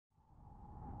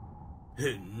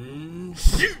Shoot!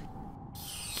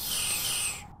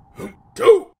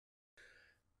 Go!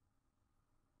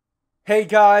 Hey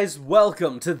guys,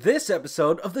 welcome to this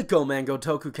episode of the Kamen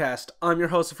Toku Cast. I'm your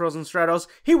host, Frozen Stratos.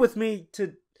 Here with me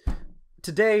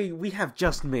today we have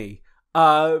just me.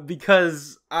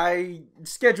 Because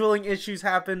scheduling issues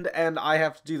happened and I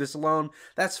have to do this alone.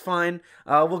 That's fine.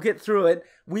 We'll get through it.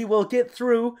 We will get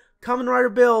through Kamen Rider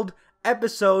Build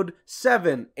episode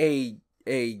 7.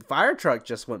 A fire truck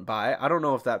just went by. I don't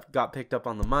know if that got picked up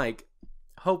on the mic.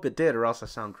 Hope it did, or else I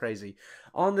sound crazy.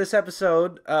 On this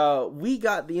episode, we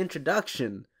got the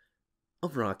introduction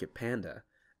of Rocket Panda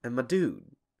and my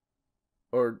dude.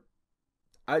 Or,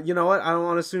 you know what? I don't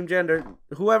want to assume gender.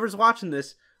 Whoever's watching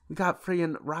this, we got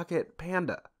freaking Rocket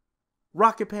Panda.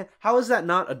 Rocket Panda. How is that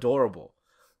not adorable?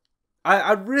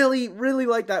 I really, really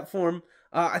like that form.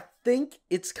 I think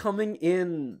it's coming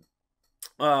in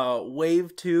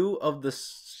wave 2 of the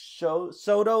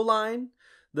Soto line.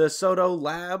 The Soto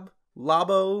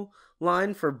Labo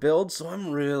line for build. So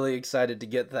I'm really excited to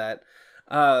get that.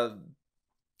 Yeah,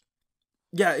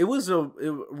 it was a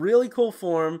really cool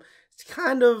form. It's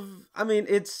kind of, I mean,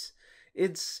 it's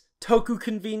Toku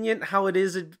convenient how it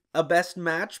is a best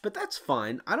match, but that's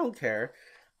fine. I don't care.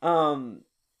 And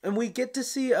we get to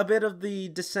see a bit of the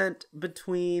descent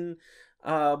between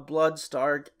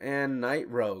Bloodstark and Night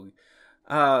Rogue.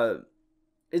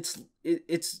 It's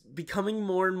becoming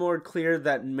more and more clear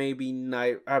that maybe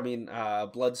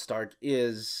Bloodstark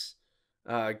is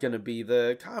gonna be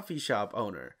the coffee shop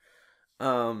owner.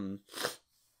 I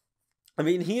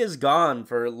mean, he is gone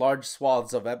for large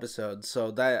swaths of episodes,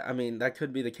 so that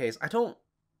could be the case. I don't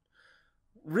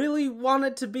really want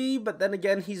it to be, but then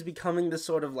again, he's becoming this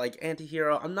sort of like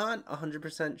anti-hero. I'm not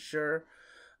 100% sure.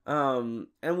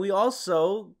 And we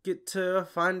also get to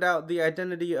find out the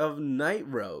identity of Night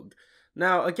Rogue.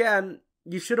 Now, again,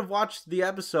 you should have watched the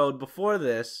episode before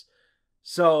this,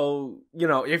 so, you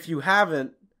know, if you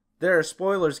haven't, there are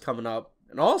spoilers coming up,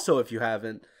 and also if you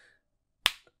haven't,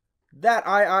 that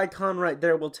eye icon right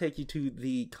there will take you to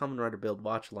the Kamen Rider Build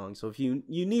watch along. So if you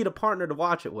need a partner to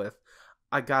watch it with,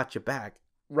 I got your back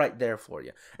right there for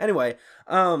you. Anyway,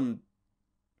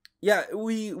 yeah,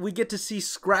 we get to see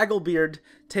Scragglebeard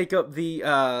take up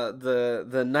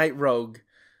the Night Rogue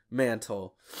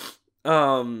mantle.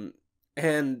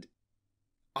 And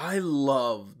I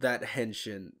love that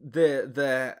henshin.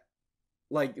 The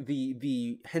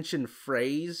henshin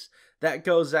phrase that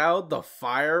goes out, the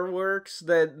fireworks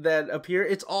that appear,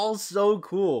 it's all so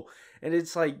cool. And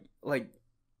it's like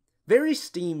very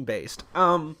Steam based.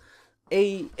 A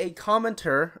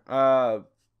commenter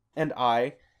and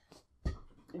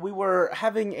we were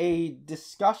having a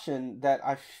discussion that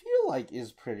I feel like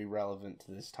is pretty relevant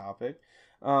to this topic.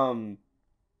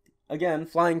 Again,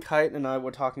 Flying Kite and I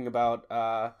were talking about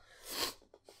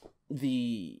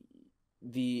the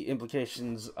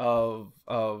implications of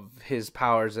his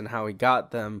powers and how he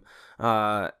got them,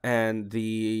 and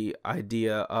the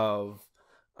idea of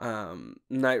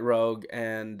Night Rogue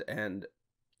and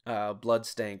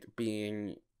Bloodstank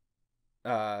being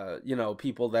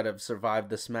people that have survived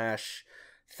the Smash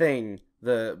thing,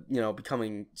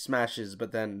 becoming Smashes,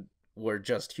 but then were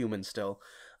just human still,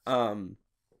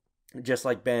 just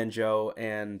like Banjo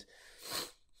and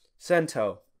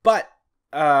Sento. But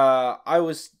I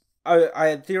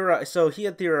had theorized, so he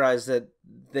had theorized that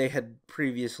they had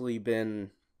previously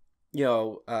been, hit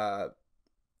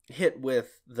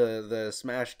with the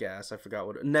Smash gas. I forgot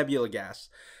what Nebula gas,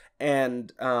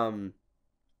 and I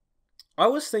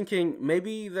was thinking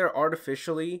maybe they're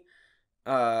artificially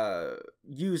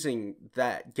using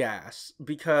that gas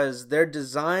because their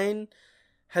design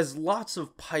has lots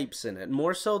of pipes in it,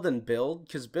 more so than Build,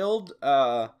 because Build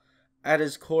at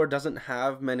his core doesn't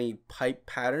have many pipe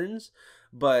patterns,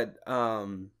 but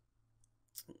the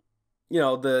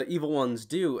evil ones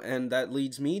do, and that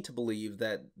leads me to believe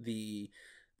that the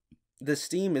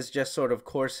steam is just sort of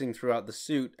coursing throughout the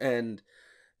suit, and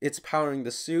it's powering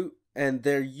the suit, and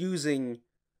they're using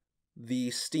the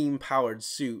steam-powered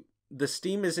suit. The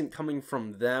steam isn't coming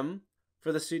from them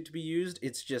for the suit to be used,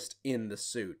 it's just in the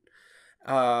suit.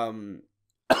 And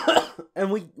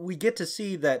we get to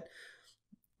see that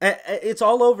it's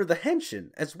all over the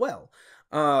henshin as well.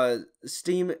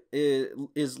 Steam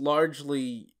is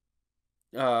largely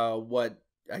what,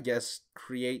 I guess,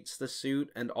 creates the suit,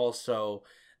 and also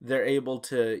they're able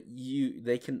to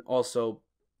they can also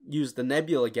use the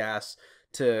nebula gas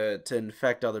to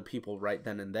infect other people right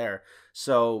then and there.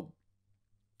 So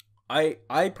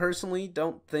I personally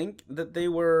don't think that they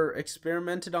were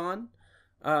experimented on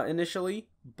initially,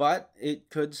 but it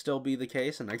could still be the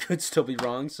case, and I could still be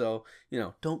wrong, so,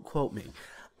 don't quote me.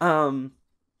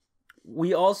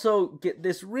 we also get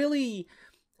this really,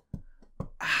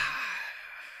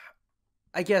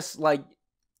 I guess, like,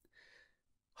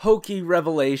 hokey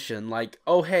revelation. Like,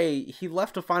 oh, hey, he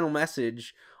left a final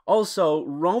message. Also,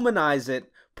 Romanize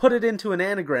it, put it into an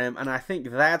anagram, and I think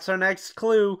that's our next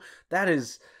clue. That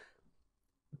is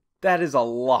a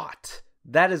lot.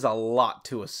 That is a lot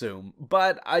to assume.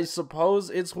 But I suppose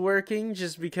it's working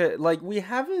just because, like, we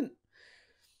haven't...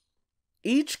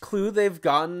 Each clue they've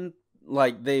gotten,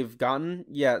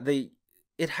 it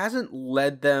hasn't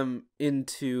led them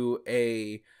into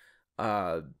a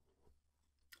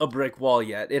brick wall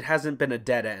yet. It hasn't been a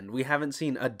dead end. We haven't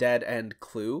seen a dead end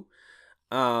clue.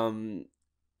 And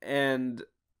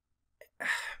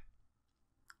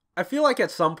I feel like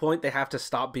at some point they have to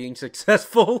stop being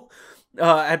successful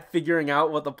at figuring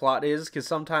out what the plot is, because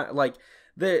sometimes, like,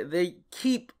 they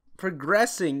keep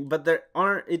progressing, but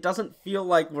it doesn't feel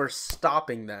like we're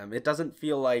stopping them. It doesn't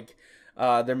feel like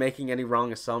they're making any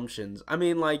wrong assumptions. I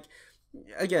mean, like,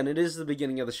 again, it is the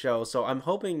beginning of the show, so I'm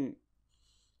hoping...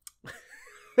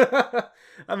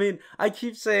 I mean, I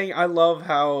keep saying I love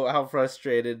how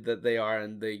frustrated that they are,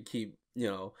 and they keep,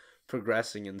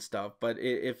 progressing and stuff, but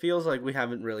it feels like we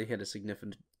haven't really hit a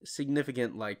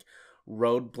significant like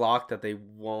roadblock that they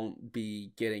won't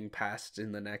be getting past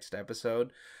in the next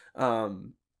episode. But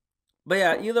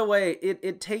yeah, either way,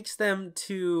 it takes them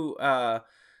to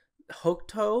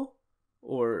Hokuto,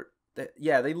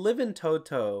 they live in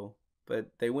Toto,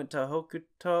 but they went to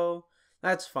Hokuto.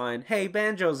 That's fine. Hey,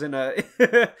 Banjo's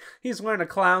he's wearing a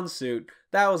clown suit.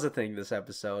 That was a thing this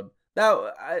episode.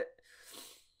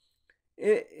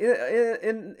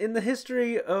 In the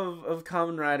history of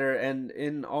Kamen Rider and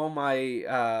in all my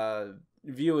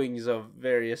viewings of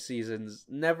various seasons,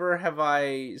 never have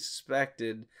I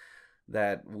suspected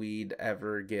that we'd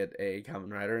ever get a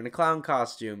Kamen Rider in a clown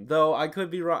costume. Though I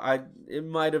could be wrong. It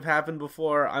might have happened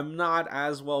before. I'm not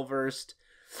as well versed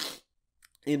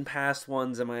in past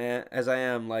ones as I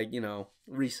am, like,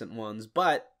 recent ones.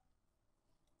 But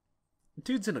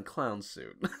dude's in a clown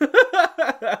suit.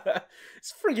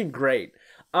 It's freaking great.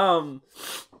 Let's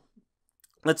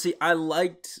see. I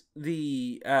liked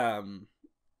the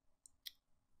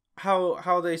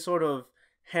how they sort of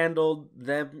handled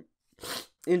them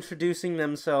introducing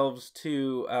themselves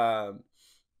to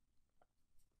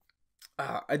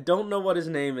I don't know what his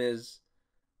name is,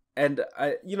 and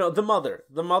the mother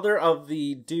of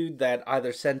the dude that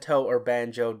either Sento or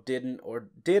Banjo did or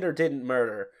didn't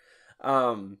murder.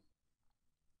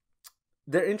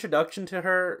 Their introduction to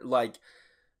her, like,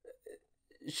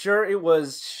 sure, it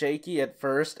was shaky at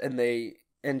first, and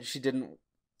she didn't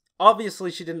want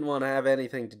to have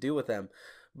anything to do with them,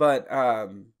 but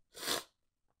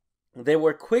they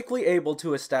were quickly able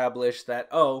to establish that,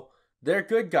 oh, they're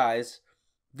good guys,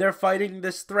 they're fighting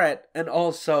this threat, and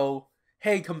also,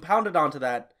 hey, compounded onto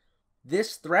that,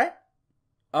 this threat,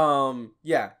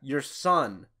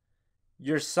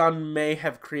 your son may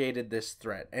have created this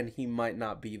threat, and he might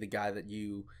not be the guy that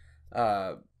you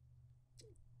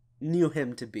knew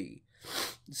him to be.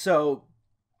 So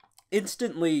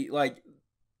instantly, like,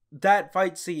 that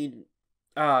fight scene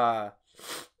and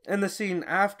the scene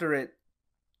after it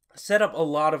set up a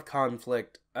lot of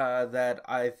conflict that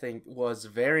I think was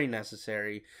very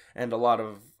necessary, and a lot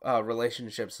of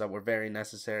relationships that were very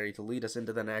necessary to lead us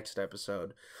into the next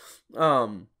episode.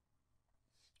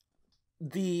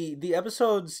 The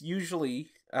episodes usually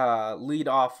lead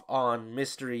off on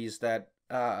mysteries that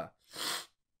are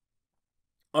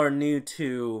new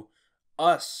to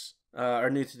us, are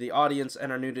new to the audience,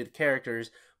 and are new to the characters.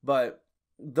 But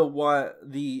the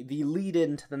lead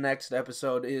into the next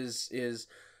episode is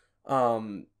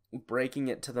breaking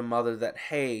it to the mother that,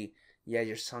 hey, yeah,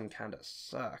 your son kind of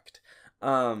sucked.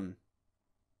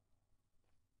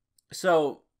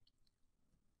 So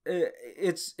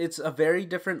it's a very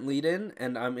different lead-in,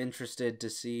 and I'm interested to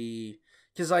see,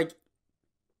 because, like,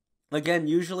 again,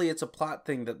 usually it's a plot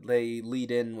thing that they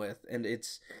lead in with, and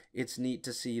it's neat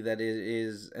to see that it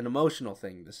is an emotional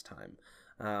thing this time.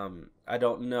 I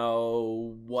don't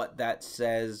know what that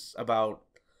says about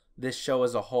this show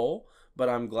as a whole, but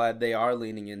I'm glad they are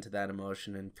leaning into that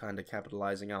emotion and kind of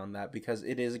capitalizing on that, because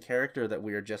it is a character that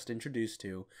we are just introduced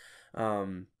to.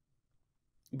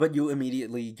 But you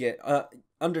immediately get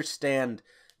understand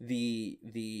the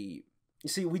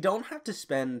see, we don't have to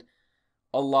spend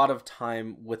a lot of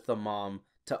time with the mom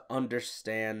to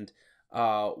understand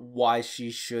why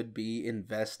she should be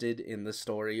invested in the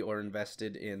story or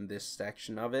invested in this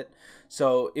section of it.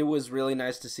 So it was really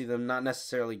nice to see them not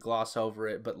necessarily gloss over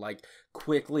it, but, like,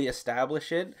 quickly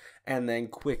establish it and then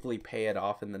quickly pay it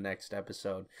off in the next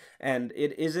episode. And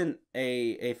it isn't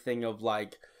a thing of,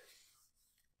 like,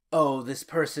 oh, this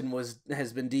person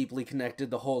has been deeply connected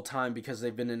the whole time because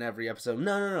they've been in every episode.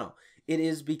 No, no, no. It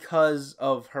is because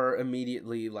of her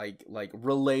immediately like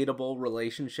relatable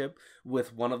relationship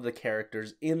with one of the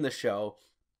characters in the show.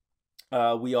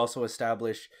 We also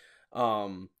establish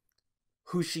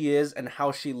who she is and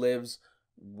how she lives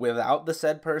without the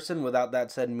said person, without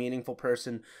that said meaningful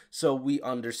person, so we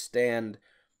understand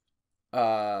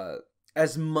uh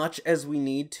as much as we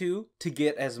need to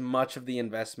get as much of the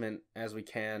investment as we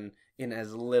can in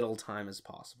as little time as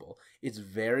possible. It's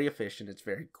very efficient, it's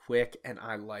very quick, and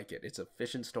I like it. It's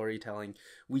efficient storytelling.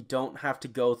 We don't have to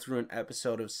go through an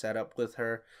episode of setup with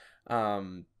her,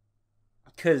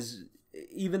 because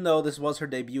even though this was her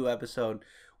debut episode,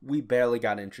 we barely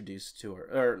got introduced to her,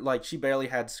 or like she barely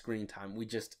had screen time. We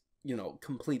just,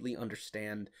 completely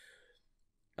understand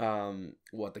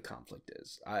what the conflict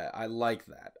is. I like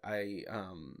that.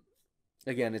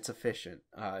 Again, it's efficient.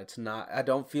 It's not, I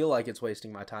don't feel like it's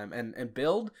wasting my time, and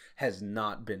Build has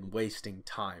not been wasting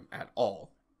time at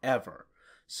all, ever.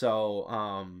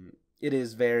 So it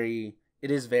is very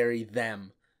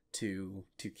them to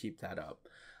keep that up.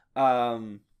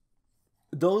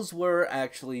 Those were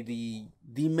actually the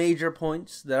major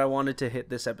points that I wanted to hit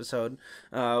this episode.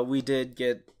 We did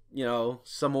get,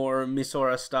 some more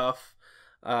Misora stuff.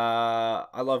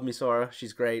 I love Misora.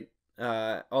 She's great.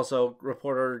 Also,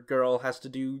 reporter girl has to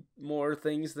do more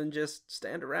things than just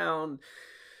stand around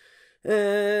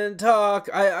and talk.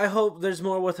 I hope there's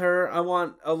more with her. I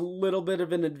want a little bit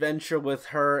of an adventure with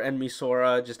her and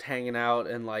Misora just hanging out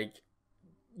and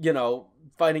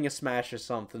fighting a smash or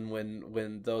something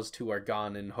when those two are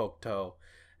gone in Hokuto,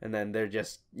 and then they're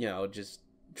just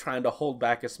trying to hold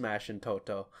back a smash in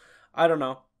Toto. I don't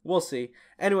know. We'll see.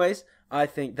 Anyways, I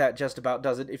think that just about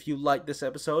does it. If you like this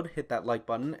episode, hit that like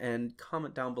button and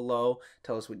comment down below.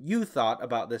 Tell us what you thought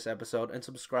about this episode, and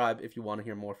subscribe if you want to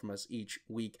hear more from us each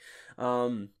week.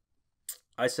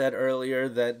 I said earlier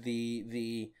that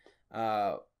the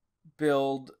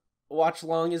Build watch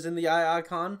along is in the eye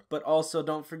icon, but also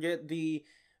don't forget the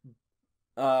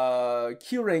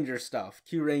Q Ranger stuff.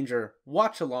 Q Ranger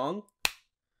watch along.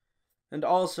 And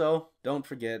also don't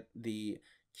forget the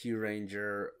Q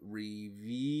Ranger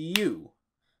review.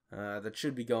 That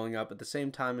should be going up at the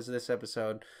same time as this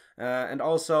episode. And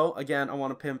also, again, I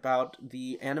want to pimp out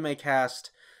the Anime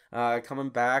Cast coming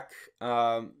back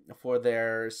for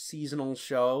their seasonal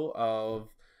show of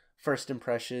first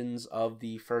impressions of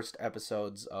the first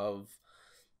episodes of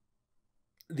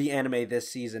the anime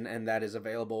this season, and that is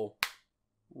available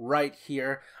right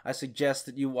here. I suggest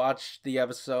that you watch the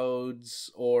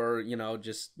episodes, or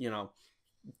just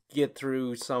get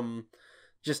through some,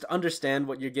 just understand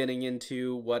what you're getting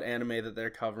into, what anime that they're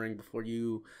covering before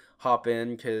you hop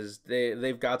in, because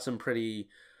they've got some pretty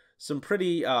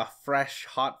fresh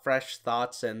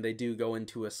thoughts, and they do go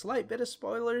into a slight bit of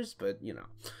spoilers, but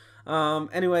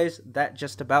anyways, that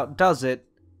just about does it.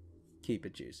 Keep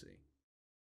it juicy.